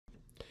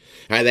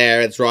Hi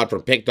there, it's Rod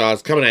from Pick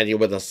Dawgz coming at you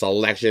with a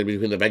selection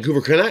between the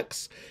Vancouver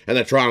Canucks and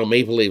the Toronto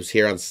Maple Leafs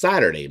here on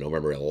Saturday,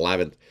 November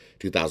 11th,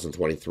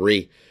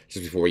 2023.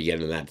 Just before we get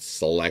into that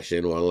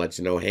selection, I want to let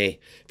you know, hey,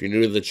 if you're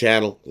new to the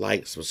channel,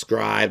 like,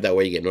 subscribe. That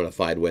way you get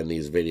notified when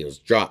these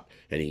videos drop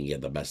and you can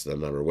get the best of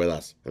the number with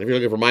us. And if you're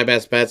looking for my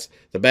best bets,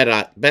 the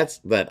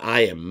bets that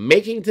I am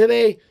making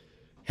today,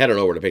 head on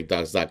over to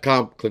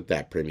pickdawgz.com, click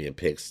that Premium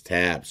Picks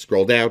tab,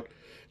 scroll down,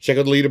 check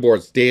out the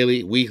leaderboards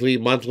daily, weekly,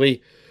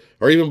 monthly,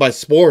 or even by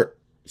sport.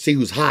 See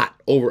who's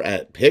hot over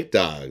at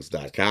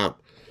pickdawgz.com.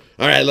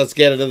 All right, let's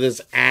get into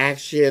this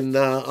action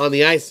on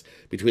the ice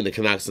between the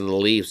Canucks and the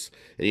Leafs.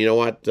 And you know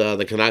what?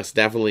 The Canucks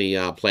definitely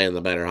playing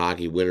the better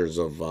hockey, winners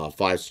of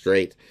 5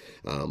 straight.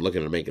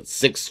 Looking to make it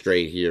 6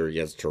 straight here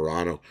against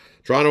Toronto.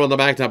 Toronto on the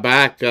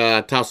back-to-back,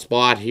 tough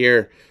spot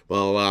here.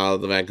 Well,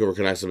 the Vancouver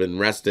Canucks have been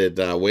rested,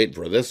 waiting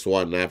for this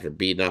one after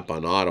beating up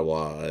on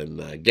Ottawa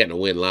and getting a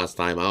win last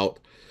time out.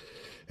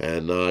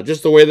 And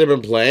just the way they've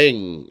been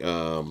playing,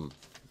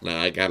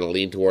 I kind of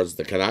lean towards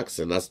the Canucks,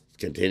 and that's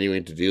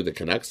continuing to do the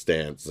Canucks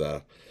stance.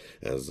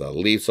 As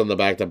Leafs on the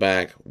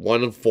back-to-back,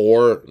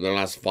 1-4 in their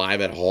last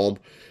 5 at home.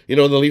 You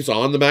know, the Leafs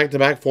on the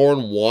back-to-back,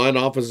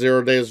 4-1 off of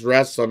 0 days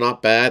rest, so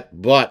not bad.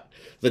 But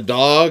the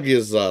dog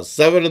is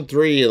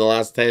 7-3 in the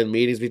last 10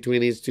 meetings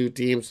between these two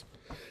teams.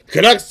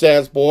 Canucks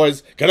stance,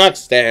 boys. Canucks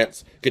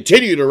stance.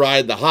 Continue to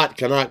ride the hot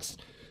Canucks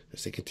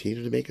as they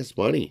continue to make us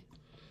money.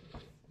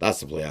 That's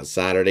the play on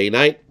Saturday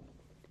night.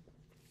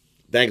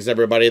 Thanks,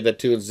 everybody that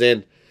tunes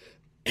in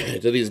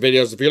to these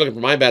videos. If you're looking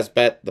for my best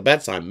bet, the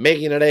bets I'm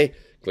making today,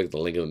 click the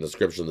link in the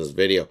description of this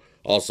video.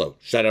 Also,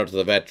 shout out to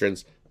the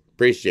veterans.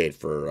 Appreciate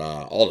for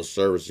all the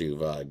service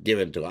you've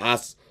given to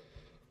us.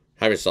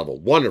 Have yourself a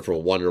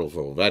wonderful,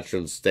 wonderful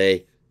Veterans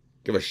Day.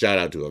 Give a shout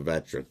out to a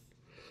veteran.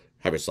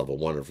 Have yourself a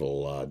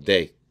wonderful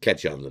day.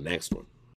 Catch you on the next one.